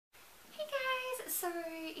So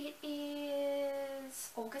it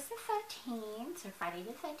is August the 13th, so Friday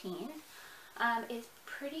the 13th. It's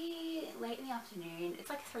pretty late in the afternoon.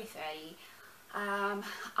 It's like 3:30.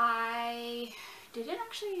 I didn't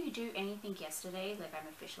actually do anything yesterday. Like, I'm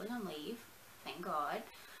officially on leave, thank God,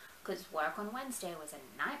 because work on Wednesday was a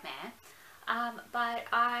nightmare. But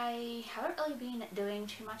I haven't really been doing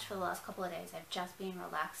too much for the last couple of days. I've just been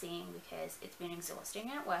relaxing because it's been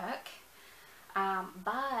exhausting at work.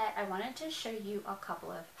 But I wanted to show you a couple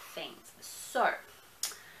of things. So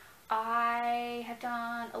I have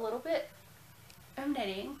done a little bit of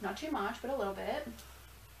knitting, not too much, but a little bit.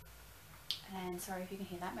 And sorry if you can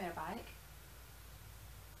hear that motorbike.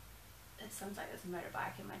 It sounds like there's a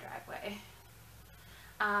motorbike in my driveway.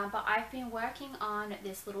 But I've been working on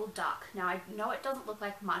this little duck. Now, I know it doesn't look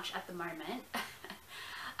like much at the moment,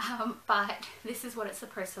 but this is what it's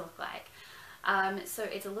supposed to look like. So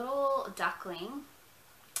it's a little duckling.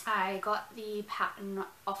 I got the pattern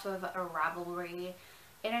off of a Ravelry.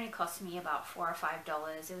 It only cost me about $4 or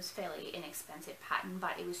 $5. It was fairly inexpensive pattern,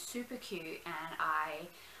 but it was super cute and I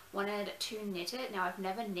wanted to knit it. Now, I've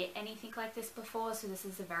never knit anything like this before, so this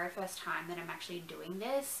is the very first time that I'm actually doing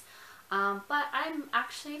this. But I'm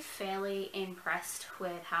actually fairly impressed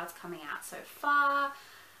with how it's coming out so far.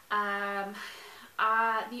 The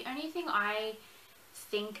only thing I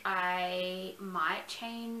think I might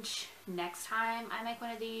change next time I make one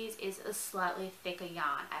of these is a slightly thicker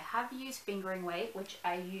yarn. I have used fingering weight, which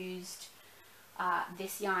I used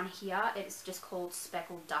this yarn here. It's just called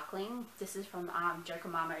Speckled Duckling. This is from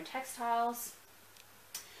Jokomamo Textiles.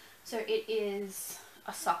 So it is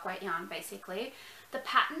a sock weight yarn basically. The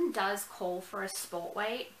pattern does call for a sport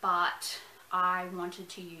weight, but I wanted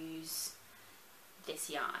to use this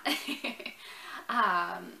yarn.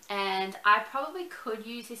 And I probably could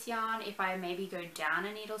use this yarn if I maybe go down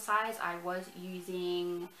a needle size. I was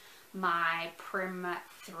using my Prim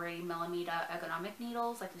 3mm ergonomic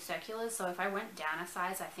needles, like the circulars, so if I went down a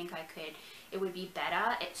size, I think I could, it would be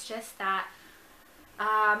better. It's just that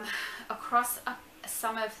across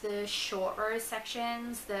some of the short row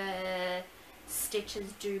sections, the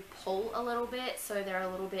stitches do pull a little bit, so they're a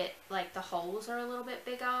little bit, like the holes are a little bit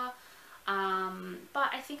bigger. But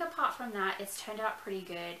I think apart from that, it's turned out pretty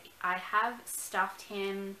good. I have stuffed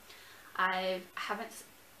him. I haven't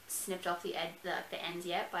snipped off the ends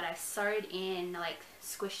yet, but I sewed in, like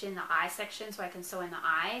squished in the eye section so I can sew in the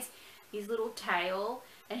eyes, his little tail,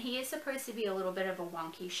 and he is supposed to be a little bit of a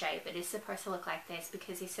wonky shape. It is supposed to look like this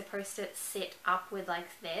because he's supposed to sit upward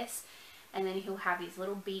like this, and then he'll have his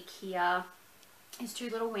little beak here, his two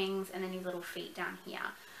little wings, and then his little feet down here.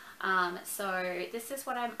 So this is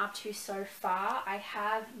what I'm up to so far. I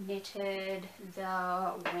have knitted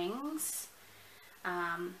the wings.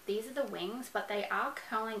 These are the wings, but they are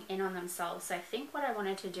curling in on themselves. So I think what I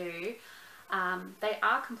wanted to do, they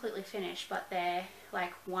are completely finished, but they're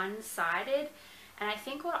like one-sided. And I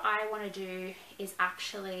think what I want to do is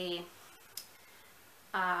actually,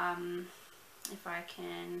 if I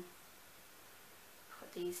can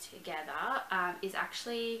put these together, is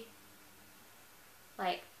actually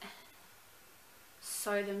like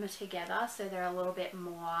sew them together so they're a little bit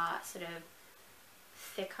more sort of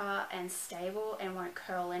thicker and stable and won't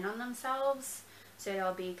curl in on themselves. So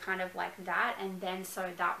they'll be kind of like that, and then sew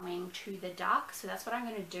that wing to the duck. So that's what I'm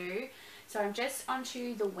going to do. So I'm just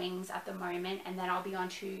onto the wings at the moment, and then I'll be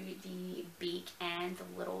onto the beak and the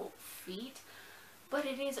little feet. But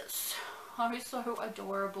it is so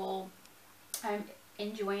adorable. I'm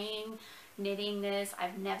enjoying knitting this.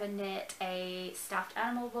 I've never knit a stuffed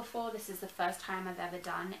animal before. This is the first time I've ever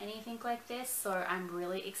done anything like this, so I'm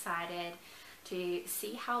really excited to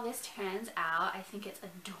see how this turns out. I think it's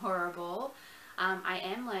adorable. I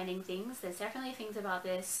am learning things. There's definitely things about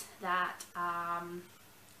this that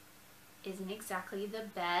isn't exactly the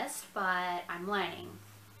best, but I'm learning.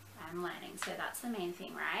 So that's the main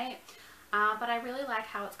thing, right? But I really like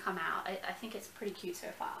how it's come out. I think it's pretty cute so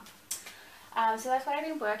far. So that's what I've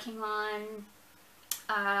been working on.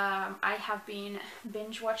 I have been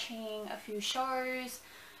binge watching a few shows.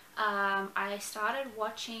 I started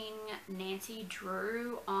watching Nancy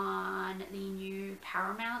Drew on the new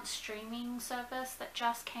Paramount streaming service that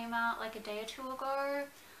just came out like a day or two ago.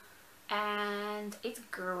 And it's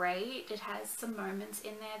great. It has some moments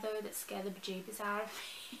in there though that scare the bejeebus out of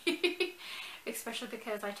me. Especially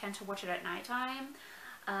because I tend to watch it at nighttime.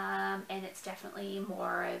 And it's definitely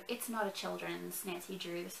more of, it's not a children's Nancy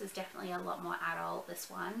Drew. This is definitely a lot more adult, this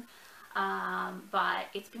one. But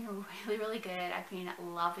it's been really good. I've been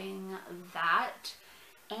loving that.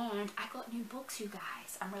 And I got new books, you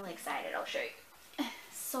guys. I'm really excited. I'll show you.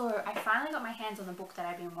 So I finally got my hands on the book that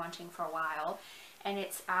I've been wanting for a while. and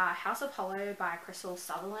it's House of Hollow by Crystal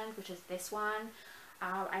Sutherland, which is this one.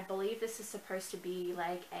 I believe this is supposed to be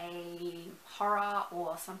like a horror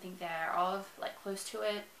or something thereof, like close to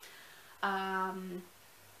it.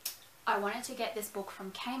 I wanted to get this book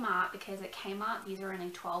from Kmart because at Kmart these are only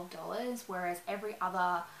 $12, whereas every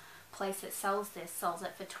other place that sells this sells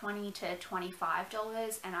it for $20 to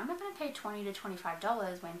 $25, and I'm not going to pay $20 to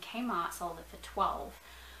 $25 when Kmart sold it for $12.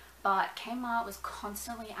 But Kmart was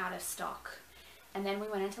constantly out of stock, and then we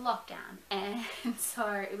went into lockdown, and so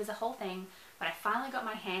it was a whole thing, but I finally got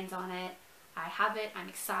my hands on it. I have it, I'm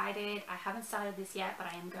excited. I haven't started this yet, but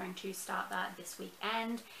I am going to start that this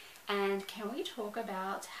weekend. And can we talk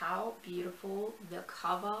about how beautiful the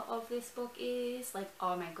cover of this book is? Like,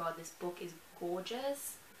 oh my god, this book is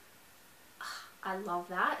gorgeous. I love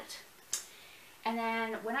that. And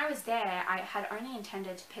then when I was there, I had only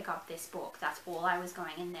intended to pick up this book. That's all I was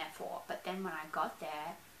going in there for. But then when I got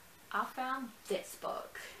there, I found this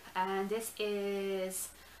book. And this is,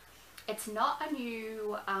 it's not a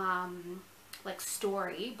new like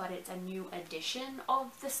story, but it's a new edition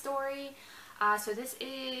of the story. So this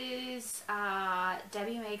is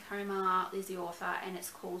Debbie May Comer is the author, and it's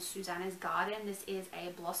called Susanna's Garden. This is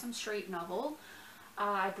a Blossom Street novel.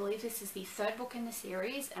 I believe this is the third book in the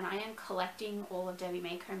series, and I am collecting all of Debbie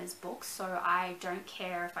May Comer's books, so I don't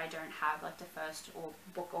care if I don't have like the first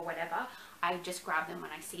book or whatever. I just grab them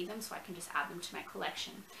when I see them, so I can just add them to my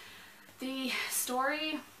collection. The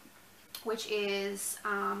story, which is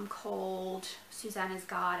called Susanna's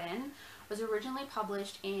Garden, was originally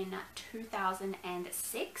published in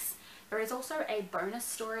 2006. There is also a bonus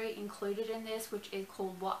story included in this, which is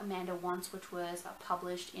called What Amanda Wants, which was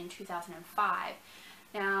published in 2005.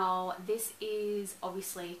 Now, this is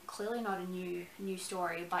obviously clearly not a new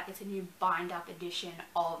story, but it's a new bind-up edition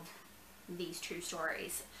of these two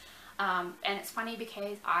stories. And it's funny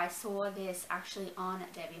because I saw this actually on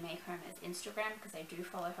Debbie May Comer's Instagram, because I do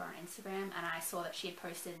follow her on Instagram, and I saw that she had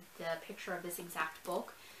posted the picture of this exact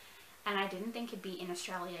book. And I didn't think it'd be in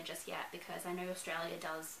Australia just yet, because I know Australia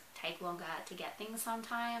does take longer to get things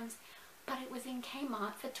sometimes, but it was in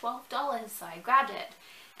Kmart for $12, so I grabbed it.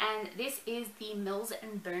 And this is the Mills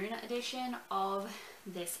and Boon edition of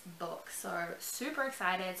this book, so super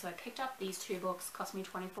excited. So I picked up these two books, cost me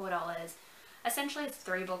 $24. Essentially it's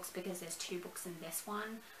 3 books because there's 2 books in this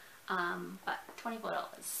one, but $24,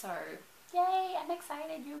 so yay, I'm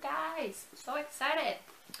excited, you guys, so excited.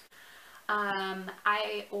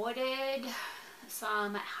 I ordered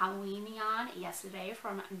some Halloween yarn yesterday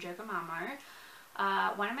from Jogomamo,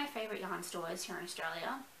 one of my favorite yarn stores here in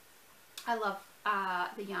Australia. I love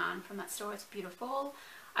the yarn from that store, it's beautiful.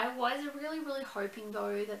 I was really hoping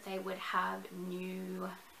though that they would have new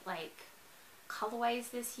like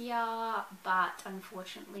colorways this year, but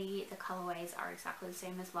unfortunately the colorways are exactly the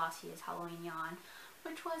same as last year's Halloween yarn,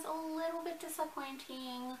 which was a little bit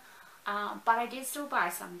disappointing. But I did still buy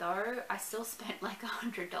some though. I still spent like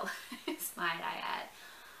 $100, might I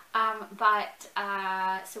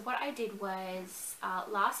add. So what I did was,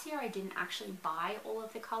 last year I didn't actually buy all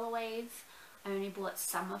of the colorways. I only bought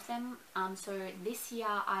some of them. So this year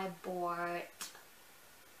I bought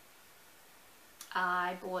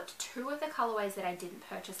 2 of the colorways that I didn't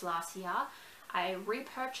purchase last year. I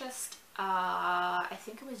repurchased, I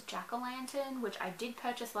think it was Jack-o'-lantern, which I did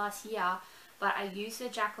purchase last year, but I used the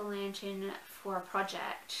Jack-o'-lantern for a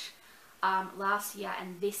project last year,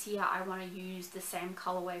 and this year I want to use the same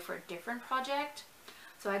colorway for a different project.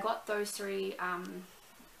 So I got those 3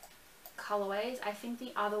 colorways. I think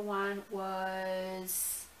the other one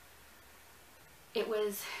was, it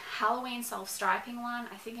was Halloween self-striping one.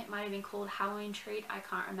 I think it might have been called Halloween Treat, I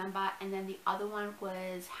can't remember. And then the other one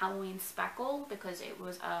was Halloween Speckle, because it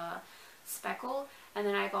was a speckle. And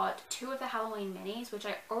then I got 2 of the Halloween minis, which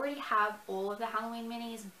I already have all of the Halloween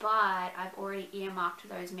minis, but I've already earmarked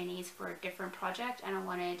those minis for a different project, and I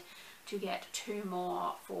wanted to get 2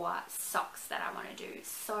 more for socks that I want to do.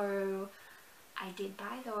 So I did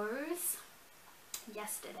buy those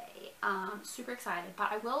yesterday. Super excited,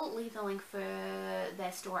 but I will leave the link for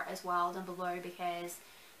their store as well down below, because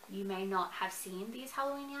you may not have seen these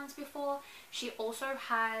Halloween yarns before. She also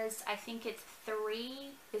has, I think it's 3,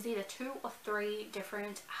 there's either 2 or 3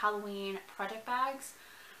 different Halloween project bags.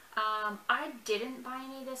 I didn't buy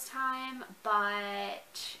any this time,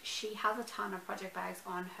 but she has a ton of project bags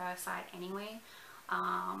on her site anyway.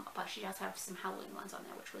 But she does have some Halloween ones on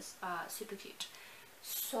there, which was super cute.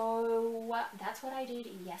 So that's what I did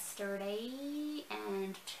yesterday,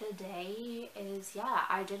 and today is, yeah,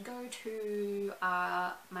 I did go to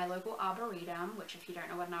my local arboretum, which if you don't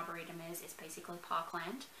know what an arboretum is, it's basically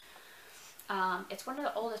parkland. It's one of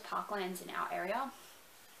the oldest parklands in our area,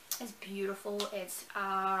 It's beautiful. It's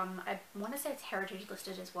I want to say it's heritage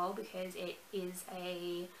listed as well, because it is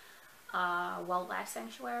a wildlife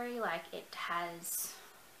sanctuary. Like, it has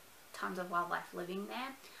tons of wildlife living there.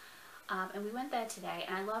 And we went there today,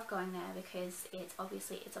 and I love going there because it's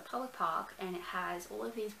a public park, and it has all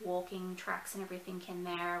of these walking tracks and everything in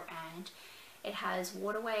there, and it has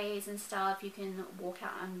waterways and stuff. You can walk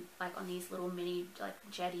out on on these little mini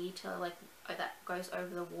jetty to that goes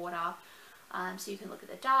over the water, so you can look at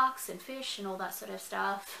the ducks and fish and all that sort of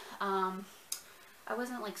stuff. I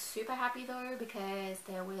wasn't super happy though, because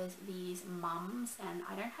there was these mums, and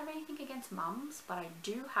I don't have anything against mums, but I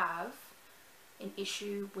do have an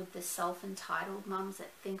issue with the self-entitled mums that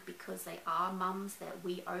think because they are mums that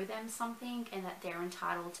we owe them something and that they're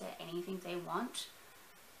entitled to anything they want.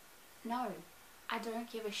 No, I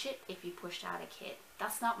don't give a shit if you pushed out a kid.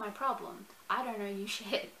 That's not my problem. I don't know you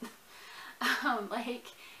shit.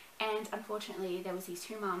 And unfortunately there was these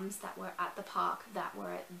two mums that were at the park that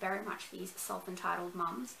were very much these self-entitled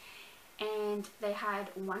mums, and they had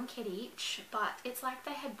one kid each, but it's like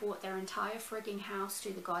they had bought their entire frigging house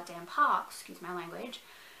to the goddamn park, excuse my language.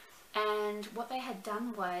 And what they had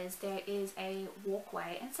done was, there is a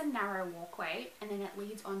walkway, and it's a narrow walkway, and then it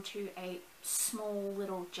leads onto a small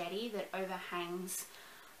little jetty that overhangs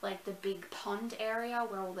the big pond area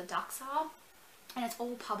where all the ducks are, and it's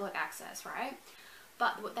all public access, right?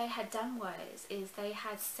 But what they had done is they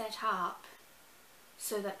had set up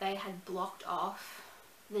so that they had blocked off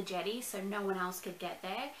the jetty so no one else could get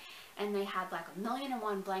there, and they had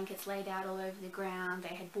 1,000,001 blankets laid out all over the ground.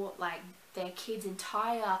 They had bought their kids'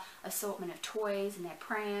 entire assortment of toys and their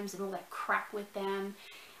prams and all that crap with them,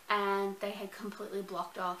 and they had completely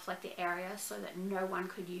blocked off the area so that no one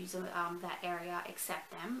could use that area except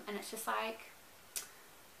them. And it's just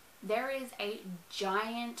there is a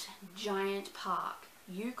giant park.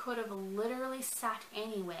 You could have literally sat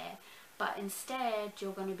anywhere, but instead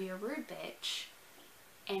you're going to be a rude bitch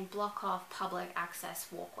and block off public access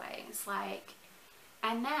walkways.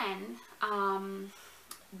 And then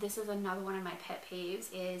this is another one of my pet peeves,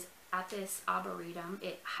 is at this arboretum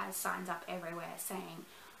it has signs up everywhere saying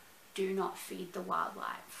do not feed the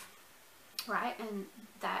wildlife, right? And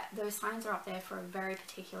those signs are up there for a very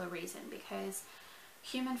particular reason, because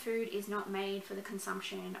human food is not made for the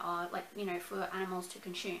consumption of for animals to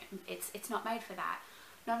consume. It's not made for that.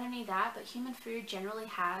 Not only that, but human food generally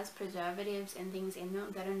has preservatives and things in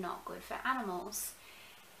them that are not good for animals.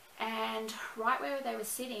 And right where they were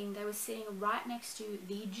sitting right next to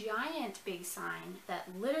the giant big sign that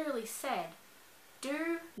literally said,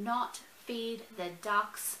 do not feed the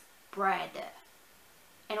ducks bread.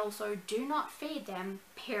 And also, do not feed them,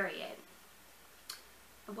 period.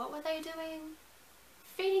 And what were they doing?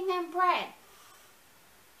 Feeding them bread.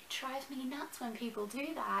 It drives me nuts when people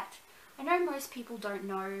do that. I know most people don't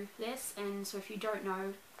know this, and so if you don't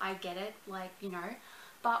know, I get it,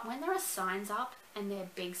 but when there are signs up, and they're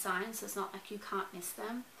big signs, so it's not like you can't miss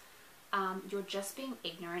them, you're just being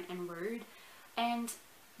ignorant and rude. And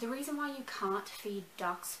the reason why you can't feed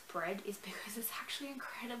ducks bread is because it's actually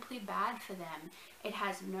incredibly bad for them. It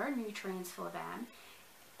has no nutrients for them.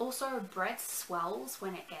 Also, bread swells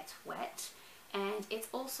when it gets wet, and it's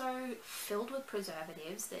also filled with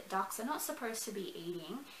preservatives that ducks are not supposed to be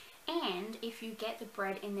eating. And if you get the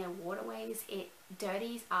bread in their waterways, it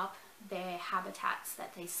dirties up their habitats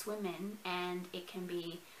that they swim in, and it can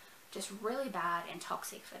be just really bad and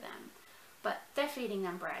toxic for them. But they're feeding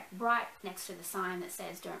them bread right next to the sign that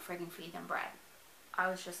says don't friggin' feed them bread. I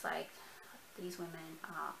was just like, these women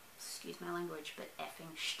are, excuse my language, but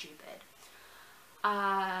effing stupid.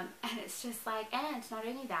 And it's just and not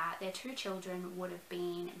only that, their two children would have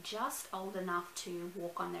been just old enough to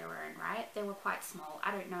walk on their own, right? They were quite small.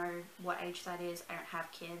 I don't know what age that is. I don't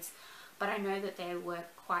have kids, but I know that they were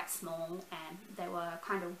quite small and they were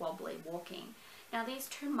kind of wobbly walking. Now these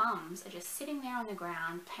two mums are just sitting there on the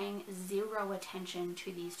ground paying zero attention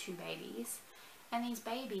to these two babies, and these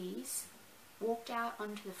babies walked out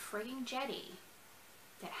onto the frigging jetty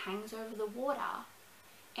that hangs over the water.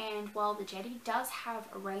 And while the jetty does have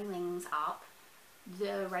railings up,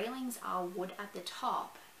 the railings are wood at the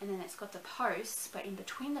top, and then it's got the posts, but in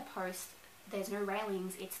between the posts there's no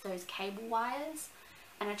railings, it's those cable wires,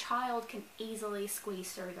 and a child can easily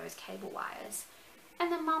squeeze through those cable wires.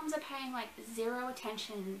 And the mums are paying zero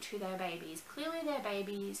attention to their babies. Clearly their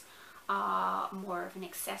babies are more of an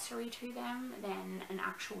accessory to them than an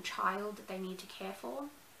actual child that they need to care for.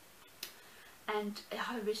 And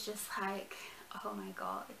I was just oh my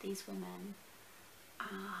god, these women.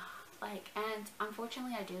 And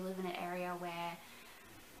unfortunately I do live in an area where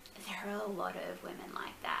there are a lot of women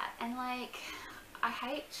like that. And I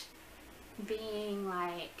hate being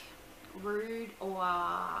like rude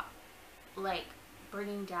or like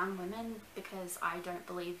bringing down women, because I don't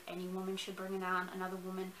believe any woman should bring down another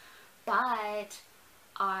woman, but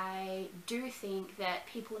I do think that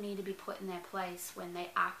people need to be put in their place when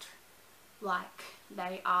they act like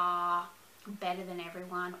they are better than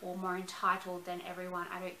everyone or more entitled than everyone.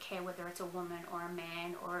 I don't care whether it's a woman or a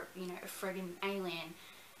man or, you know, a friggin' alien.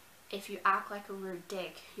 If you act like a rude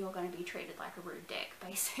dick, you're going to be treated like a rude dick,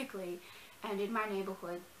 basically. And in my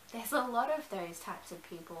neighborhood, there's a lot of those types of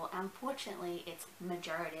people. Unfortunately, it's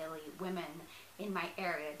majoritarily women in my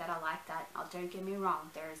area that are like that. Oh, don't get me wrong,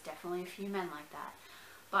 there is definitely a few men like that.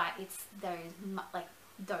 But it's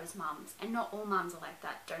those mums, and not all mums are like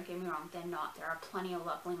that, don't get me wrong, they're not. There are plenty of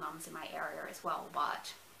lovely mums in my area as well,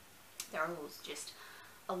 but there are also just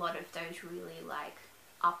a lot of those really like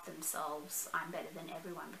up themselves, I'm better than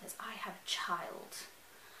everyone because I have a child,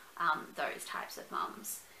 those types of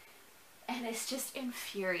mums. And it's just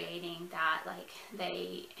infuriating that like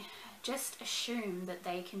they just assume that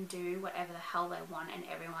they can do whatever the hell they want and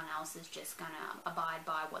everyone else is just gonna abide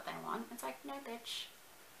by what they want. It's like, no bitch,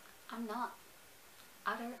 I'm not.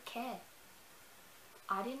 I don't care.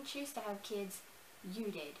 I didn't choose to have kids, you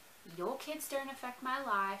did. Your kids don't affect my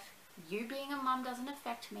life. You being a mum doesn't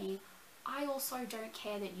affect me. I also don't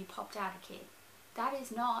care that you popped out a kid. That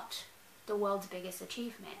is not the world's biggest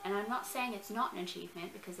achievement. And I'm not saying it's not an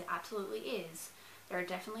achievement, because it absolutely is. There are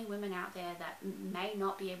definitely women out there that may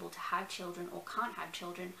not be able to have children or can't have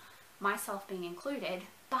children, myself being included,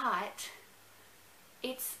 but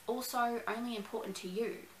it's also only important to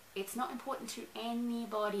you. It's not important to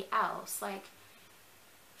anybody else. Like,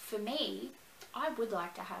 for me, I would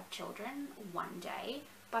like to have children one day,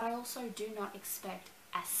 but I also do not expect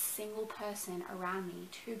a single person around me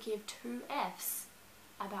to give two Fs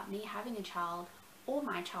about me having a child or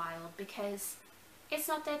my child, because it's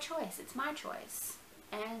not their choice, it's my choice.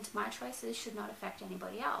 And my choices should not affect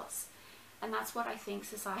anybody else. And that's what I think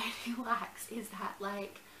society lacks, is that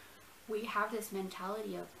like we have this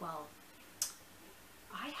mentality of, well,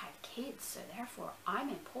 I had kids, so therefore I'm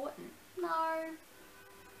important. No,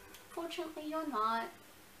 fortunately you're not,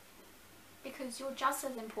 because you're just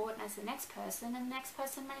as important as the next person, and the next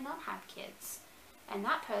person may not have kids. And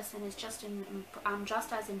that person is just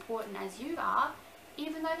as important as you are,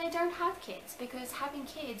 even though they don't have kids, because having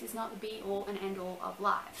kids is not the be-all and end-all of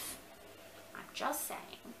life. I'm just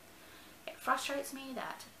saying. It frustrates me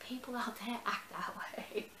that people out there act that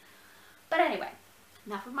way. But anyway,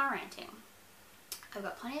 enough of my ranting. I've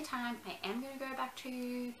got plenty of time. I am going to go back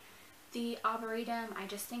to the Arboretum. I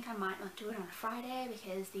just think I might not do it on a Friday,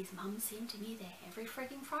 because these mums seem to be there every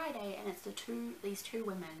freaking Friday, and it's these two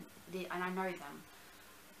women, and I know them.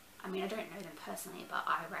 I mean, I don't know them personally, but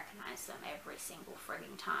I recognize them every single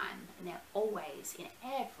frigging time, and they're always in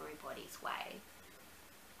everybody's way.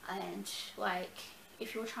 And like,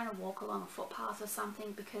 if you're trying to walk along a footpath or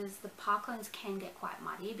something, because the parklands can get quite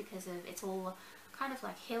muddy because of it's all kind of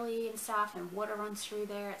like hilly and stuff, and water runs through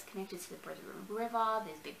there. It's connected to the Brisbane River.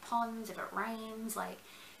 There's big ponds if it rains, like,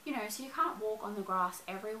 you know, so you can't walk on the grass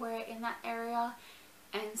everywhere in that area.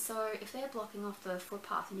 And so if they're blocking off the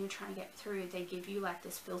footpath and you're trying to get through, they give you like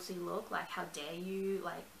this filthy look, like, how dare you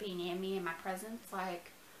like be near me in my presence,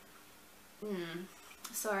 like,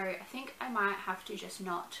 So I think I might have to just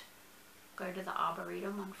not go to the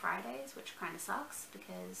Arboretum on Fridays, which kind of sucks,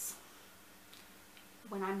 because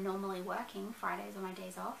when I'm normally working, Fridays are my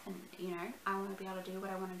days off, and you know, I want to be able to do what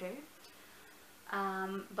I want to do.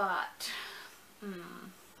 But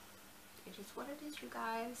it is what it is, you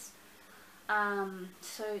guys.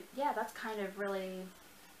 So yeah, that's kind of really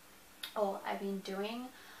all I've been doing.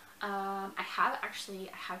 I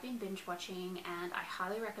have been binge watching, and I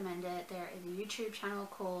highly recommend it. There is a YouTube channel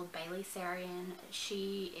called Bailey Sarian.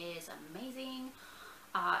 She is amazing.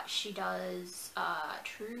 She does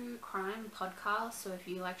true crime podcasts, so if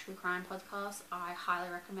you like true crime podcasts, I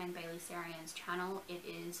highly recommend Bailey Sarian's channel. It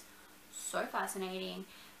is so fascinating.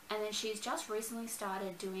 And then she's just recently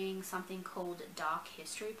started doing something called Dark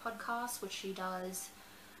History Podcast, which she does.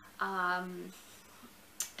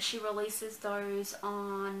 She releases those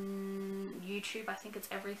on YouTube. I think it's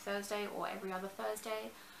every Thursday or every other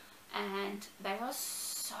Thursday. And they are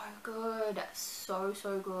so good. So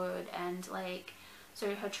good. And like,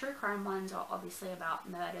 so her true crime ones are obviously about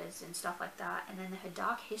murders and stuff like that. And then her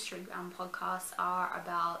Dark History podcasts are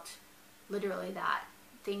about literally that.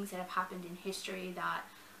 Things that have happened in history that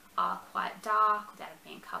are quite dark, that have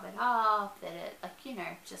been covered up, that it, like, you know,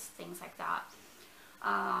 just things like that.